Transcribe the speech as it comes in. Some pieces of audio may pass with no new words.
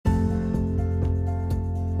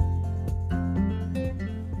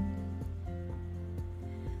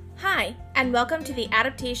and welcome to the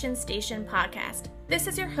Adaptation Station podcast. This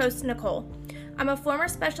is your host, Nicole. I'm a former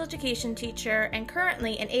special education teacher and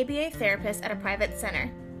currently an ABA therapist at a private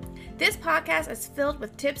center. This podcast is filled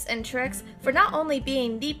with tips and tricks for not only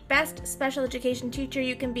being the best special education teacher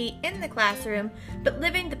you can be in the classroom, but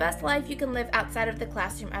living the best life you can live outside of the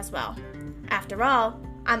classroom as well. After all,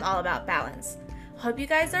 I'm all about balance. Hope you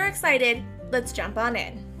guys are excited. Let's jump on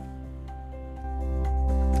in.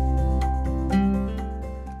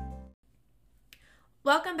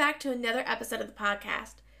 Welcome back to another episode of the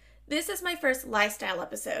podcast. This is my first lifestyle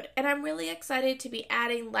episode, and I'm really excited to be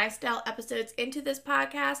adding lifestyle episodes into this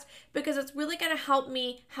podcast because it's really going to help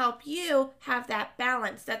me help you have that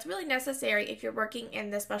balance that's really necessary if you're working in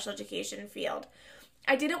the special education field.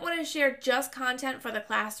 I didn't want to share just content for the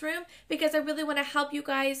classroom because I really want to help you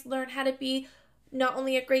guys learn how to be not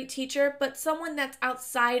only a great teacher, but someone that's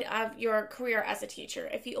outside of your career as a teacher.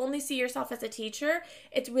 If you only see yourself as a teacher,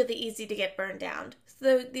 it's really easy to get burned down.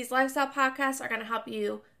 So these lifestyle podcasts are going to help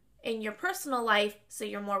you in your personal life so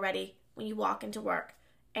you're more ready when you walk into work.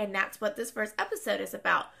 And that's what this first episode is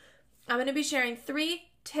about. I'm going to be sharing 3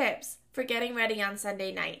 tips for getting ready on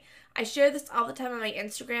Sunday night. I share this all the time on my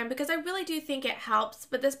Instagram because I really do think it helps,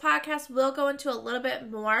 but this podcast will go into a little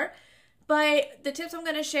bit more. But the tips I'm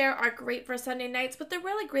going to share are great for Sunday nights, but they're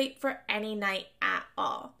really great for any night at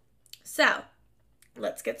all. So,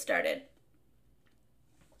 let's get started.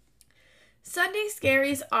 Sunday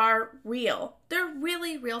scaries are real. They're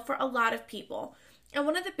really real for a lot of people. And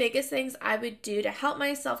one of the biggest things I would do to help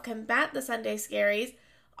myself combat the Sunday scaries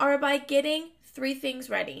are by getting 3 things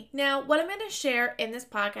ready. Now, what I'm going to share in this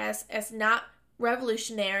podcast is not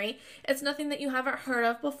revolutionary. It's nothing that you haven't heard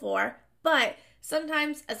of before, but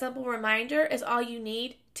sometimes a simple reminder is all you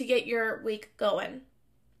need to get your week going.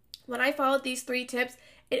 When I followed these 3 tips,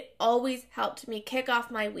 it always helped me kick off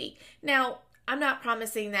my week. Now, I'm not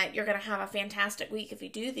promising that you're going to have a fantastic week if you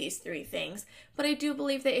do these 3 things, but I do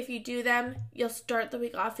believe that if you do them, you'll start the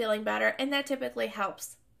week off feeling better, and that typically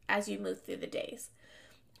helps as you move through the days.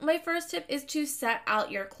 My first tip is to set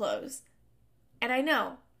out your clothes. And I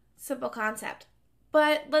know, simple concept,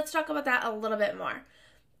 but let's talk about that a little bit more.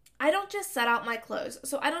 I don't just set out my clothes.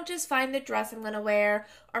 So I don't just find the dress I'm going to wear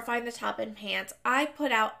or find the top and pants. I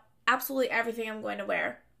put out absolutely everything I'm going to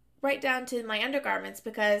wear, right down to my undergarments,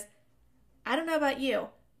 because I don't know about you,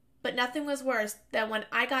 but nothing was worse than when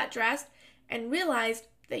I got dressed and realized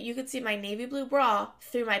that you could see my navy blue bra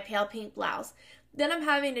through my pale pink blouse. Then I'm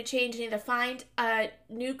having to change and either find a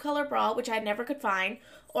nude color bra, which I never could find,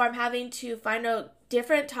 or I'm having to find a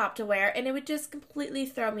different top to wear, and it would just completely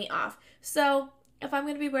throw me off. So if I'm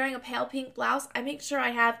going to be wearing a pale pink blouse, I make sure I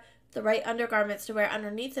have the right undergarments to wear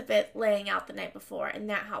underneath of it laying out the night before, and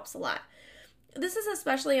that helps a lot. This is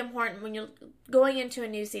especially important when you're going into a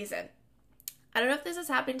new season. I don't know if this has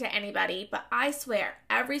happened to anybody, but I swear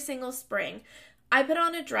every single spring I put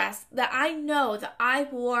on a dress that I know that I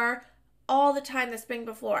wore all the time the spring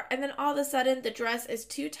before, and then all of a sudden the dress is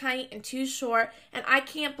too tight and too short, and I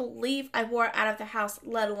can't believe I wore it out of the house,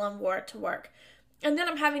 let alone wore it to work. And then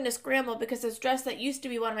I'm having to scramble because this dress that used to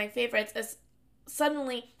be one of my favorites is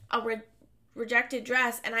suddenly a rejected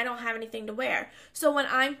dress and I don't have anything to wear. So when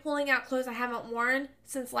I'm pulling out clothes I haven't worn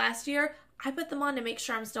since last year, I put them on to make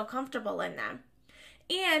sure I'm still comfortable in them.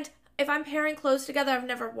 And if I'm pairing clothes together I've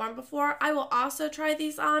never worn before, I will also try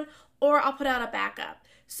these on, or I'll put out a backup.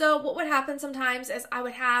 So what would happen sometimes is I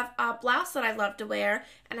would have a blouse that I love to wear,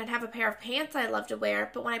 and I'd have a pair of pants I love to wear,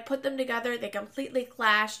 but when I put them together, they completely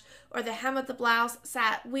clashed, or the hem of the blouse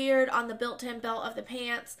sat weird on the built-in belt of the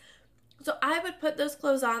pants. So I would put those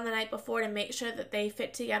clothes on the night before to make sure that they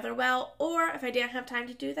fit together well, or if I didn't have time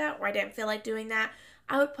to do that, or I didn't feel like doing that,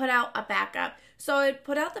 I would put out a backup. So I would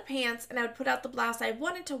put out the pants, and I would put out the blouse I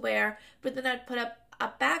wanted to wear, but then I'd put up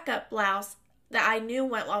a backup blouse that I knew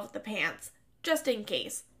went well with the pants, just in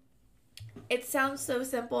case. It sounds so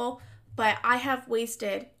simple, but I have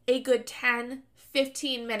wasted a good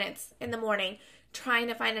 10-15 minutes in the morning trying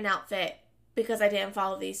to find an outfit because I didn't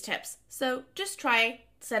follow these tips. So just try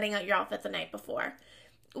setting out your outfit the night before.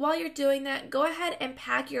 While you're doing that, go ahead and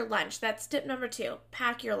pack your lunch. That's tip number 2,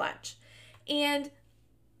 pack your lunch. And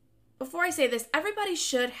before I say this, everybody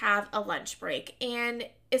should have a lunch break, and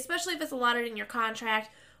especially if it's allotted in your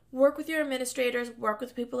contract, work with your administrators, work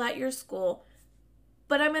with people at your school.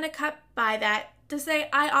 But I'm going to cut by that to say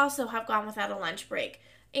I also have gone without a lunch break.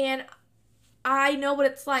 And I know what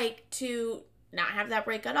it's like to not have that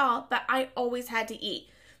break at all, but I always had to eat.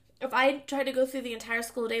 If I tried to go through the entire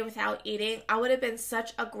school day without eating, I would have been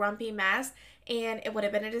such a grumpy mess, and it would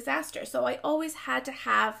have been a disaster. So I always had to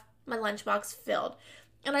have my lunchbox filled.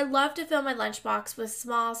 And I love to fill my lunchbox with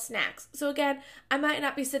small snacks. So again, I might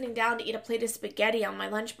not be sitting down to eat a plate of spaghetti on my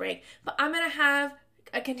lunch break, but I'm going to have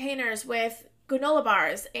containers with granola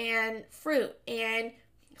bars and fruit and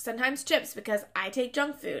sometimes chips because I take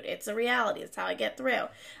junk food. It's a reality. It's how I get through.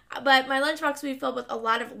 But my lunchbox will be filled with a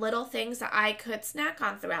lot of little things that I could snack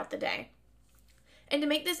on throughout the day. And to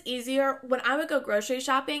make this easier, when I would go grocery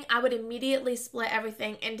shopping, I would immediately split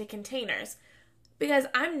everything into containers because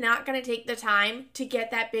I'm not going to take the time to get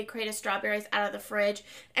that big crate of strawberries out of the fridge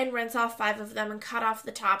and rinse off 5 of them and cut off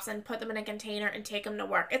the tops and put them in a container and take them to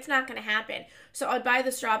work. It's not going to happen. So I'd buy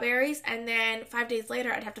the strawberries and then 5 days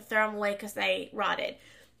later I'd have to throw them away because they rotted.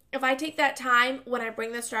 If I take that time when I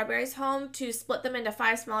bring the strawberries home to split them into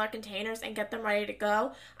 5 smaller containers and get them ready to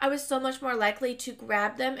go, I was so much more likely to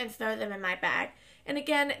grab them and throw them in my bag. And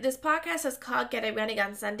again, this podcast is called Get It Ready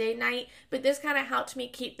on Sunday Night, but this kind of helped me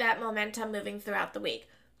keep that momentum moving throughout the week.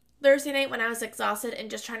 Thursday night when I was exhausted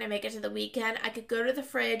and just trying to make it to the weekend, I could go to the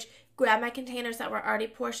fridge, grab my containers that were already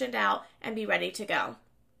portioned out, and be ready to go.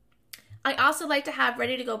 I also like to have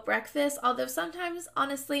ready-to-go breakfast, although sometimes,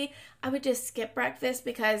 honestly, I would just skip breakfast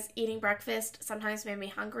because eating breakfast sometimes made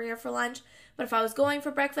me hungrier for lunch. But if I was going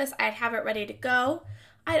for breakfast, I'd have it ready to go.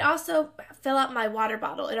 I'd also fill up my water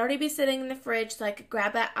bottle. It'd already be sitting in the fridge so I could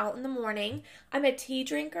grab that out in the morning. I'm a tea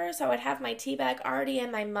drinker, so I would have my tea bag already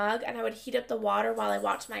in my mug, and I would heat up the water while I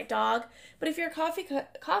watched my dog. But if you're a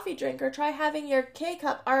coffee drinker, try having your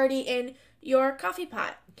K-cup already in your coffee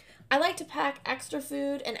pot. I like to pack extra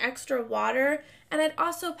food and extra water, and I'd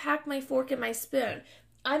also pack my fork and my spoon.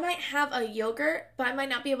 I might have a yogurt, but I might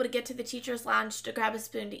not be able to get to the teacher's lounge to grab a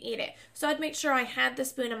spoon to eat it. So I'd make sure I had the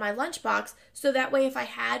spoon in my lunchbox, so that way if I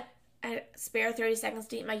had a spare 30 seconds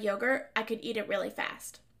to eat my yogurt, I could eat it really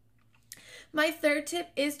fast. My third tip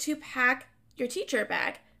is to pack your teacher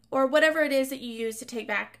bag, or whatever it is that you use to take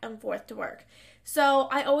back and forth to work. So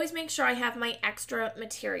I always make sure I have my extra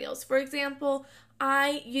materials. For example,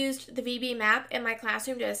 I used the VB map in my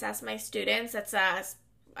classroom to assess my students. That's a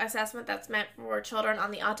assessment that's meant for children on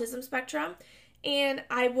the autism spectrum, and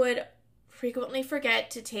I would frequently forget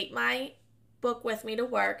to take my book with me to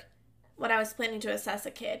work when I was planning to assess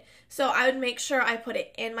a kid. So I would make sure I put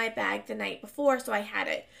it in my bag the night before so I had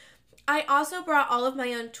it. I also brought all of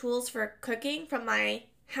my own tools for cooking from my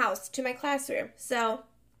house to my classroom. So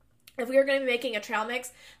if we were going to be making a trail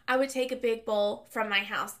mix, I would take a big bowl from my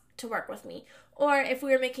house to work with me. Or if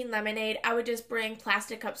we were making lemonade, I would just bring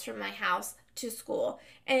plastic cups from my house to school.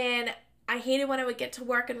 And I hated when I would get to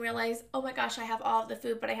work and realize, oh my gosh, I have all of the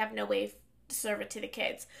food, but I have no way to serve it to the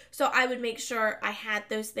kids. So I would make sure I had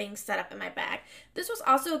those things set up in my bag. This was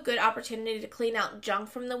also a good opportunity to clean out junk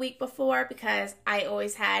from the week before because I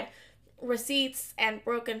always had receipts and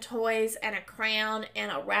broken toys and a crayon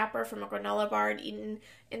and a wrapper from a granola bar eaten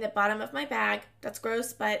in the bottom of my bag. That's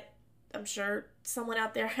gross, but I'm sure someone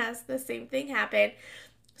out there has the same thing happen.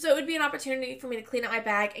 So it would be an opportunity for me to clean out my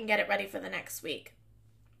bag and get it ready for the next week.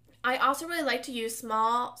 I also really like to use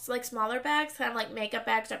smaller bags, kind of like makeup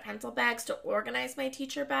bags or pencil bags, to organize my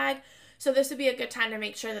teacher bag. So this would be a good time to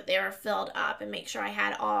make sure that they were filled up and make sure I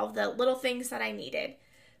had all of the little things that I needed.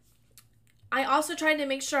 I also tried to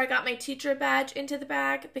make sure I got my teacher badge into the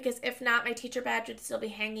bag because if not, my teacher badge would still be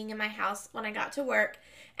hanging in my house when I got to work.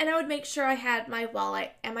 And I would make sure I had my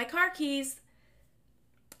wallet and my car keys.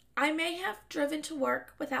 I may have driven to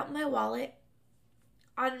work without my wallet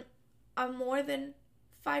on a more than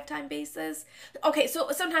 5-time basis. Okay,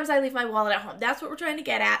 so sometimes I leave my wallet at home. That's what we're trying to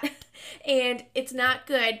get at. And it's not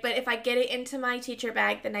good, but if I get it into my teacher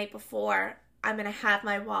bag the night before, I'm going to have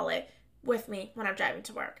my wallet with me when I'm driving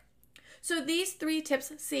to work. So these 3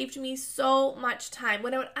 tips saved me so much time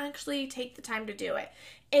when I would actually take the time to do it.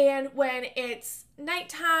 And when it's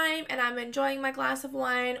nighttime and I'm enjoying my glass of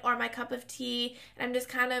wine or my cup of tea and I'm just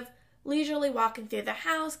kind of leisurely walking through the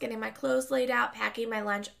house, getting my clothes laid out, packing my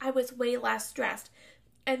lunch, I was way less stressed.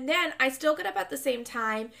 And then I still get up at the same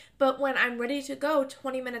time, but when I'm ready to go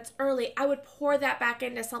 20 minutes early, I would pour that back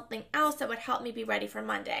into something else that would help me be ready for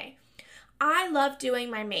Monday. I love doing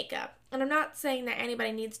my makeup, and I'm not saying that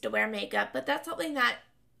anybody needs to wear makeup, but that's something that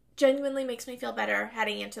genuinely makes me feel better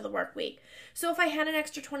heading into the work week. So if I had an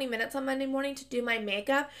extra 20 minutes on Monday morning to do my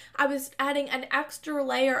makeup, I was adding an extra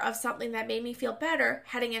layer of something that made me feel better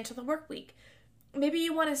heading into the work week. Maybe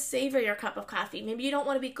you want to savor your cup of coffee. Maybe you don't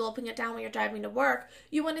want to be gulping it down when you're driving to work.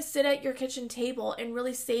 You want to sit at your kitchen table and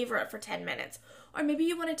really savor it for 10 minutes. Or maybe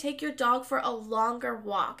you want to take your dog for a longer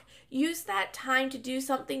walk. Use that time to do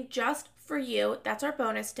something just for you. That's our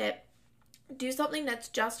bonus tip. Do something that's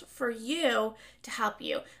just for you to help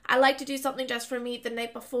you. I like to do something just for me the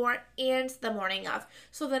night before and the morning of.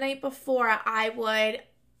 So the night before, I would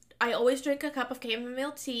I always drink a cup of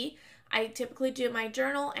chamomile tea. I typically do my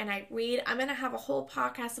journal and I read. I'm going to have a whole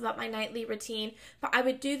podcast about my nightly routine, but I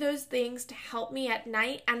would do those things to help me at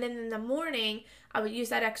night. And then in the morning, I would use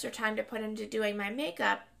that extra time to put into doing my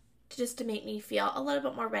makeup just to make me feel a little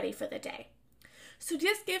bit more ready for the day. So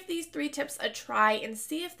just give these 3 tips a try and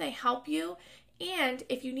see if they help you. And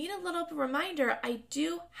if you need a little reminder, I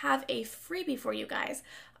do have a freebie for you guys.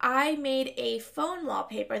 I made a phone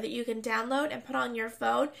wallpaper that you can download and put on your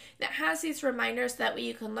phone that has these reminders, so that way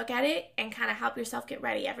you can look at it and kind of help yourself get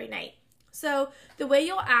ready every night. So the way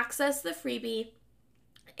you'll access the freebie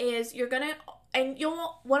is you'll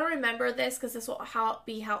want to remember this because this will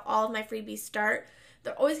be how all of my freebies start.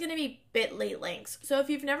 They're always going to be bit.ly links. So if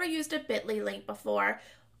you've never used a bit.ly link before,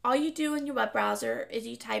 all you do in your web browser is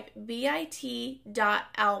you type bit.ly,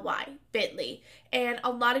 bit.ly. And a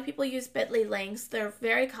lot of people use bit.ly links. They're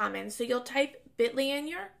very common. So you'll type bit.ly in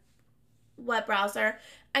your web browser,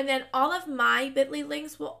 and then all of my bit.ly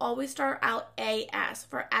links will always start out AS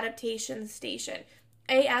for Adaptation Station.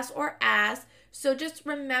 AS or as. So just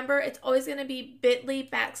remember, it's always going to be bit.ly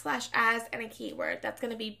 /as and a keyword. That's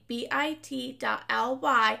going to be bit.ly /as,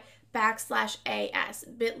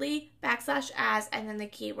 bit.ly /as, and then the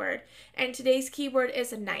keyword. And today's keyword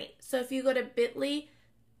is night. So if you go to bit.ly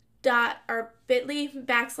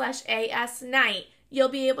 /as night, you'll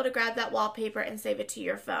be able to grab that wallpaper and save it to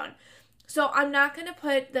your phone. So I'm not going to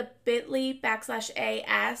put the bit.ly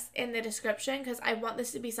 /as in the description because I want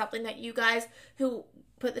this to be something that you guys who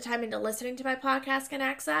put the time into listening to my podcast can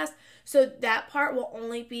access. So that part will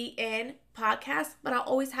only be in podcast, but I'll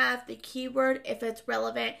always have the keyword if it's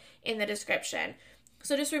relevant in the description.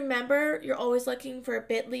 So just remember, you're always looking for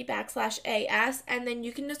bit.ly /as, and then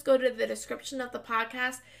you can just go to the description of the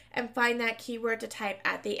podcast and find that keyword to type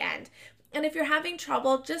at the end. And if you're having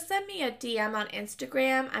trouble, just send me a DM on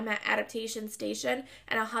Instagram. I'm at Adaptation Station,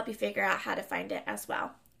 and I'll help you figure out how to find it as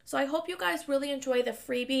well. So I hope you guys really enjoy the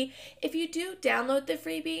freebie. If you do download the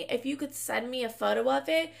freebie, if you could send me a photo of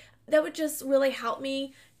it, that would just really help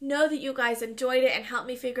me know that you guys enjoyed it and help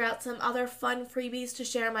me figure out some other fun freebies to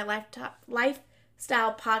share in my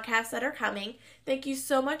lifestyle podcasts that are coming. Thank you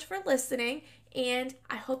so much for listening, and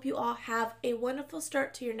I hope you all have a wonderful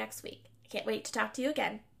start to your next week. I can't wait to talk to you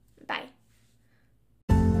again. Bye.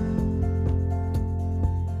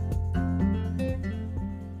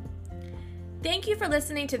 Thank you for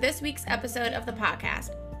listening to this week's episode of the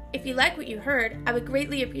podcast. If you like what you heard, I would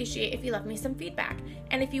greatly appreciate if you left me some feedback.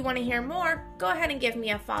 And if you want to hear more, go ahead and give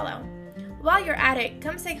me a follow. While you're at it,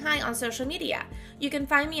 come say hi on social media. You can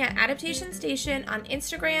find me at Adaptation Station on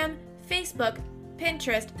Instagram, Facebook,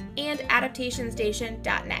 Pinterest, and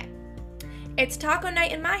adaptationstation.net. It's taco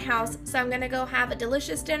night in my house, so I'm going to go have a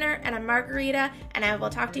delicious dinner and a margarita, and I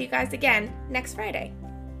will talk to you guys again next Friday.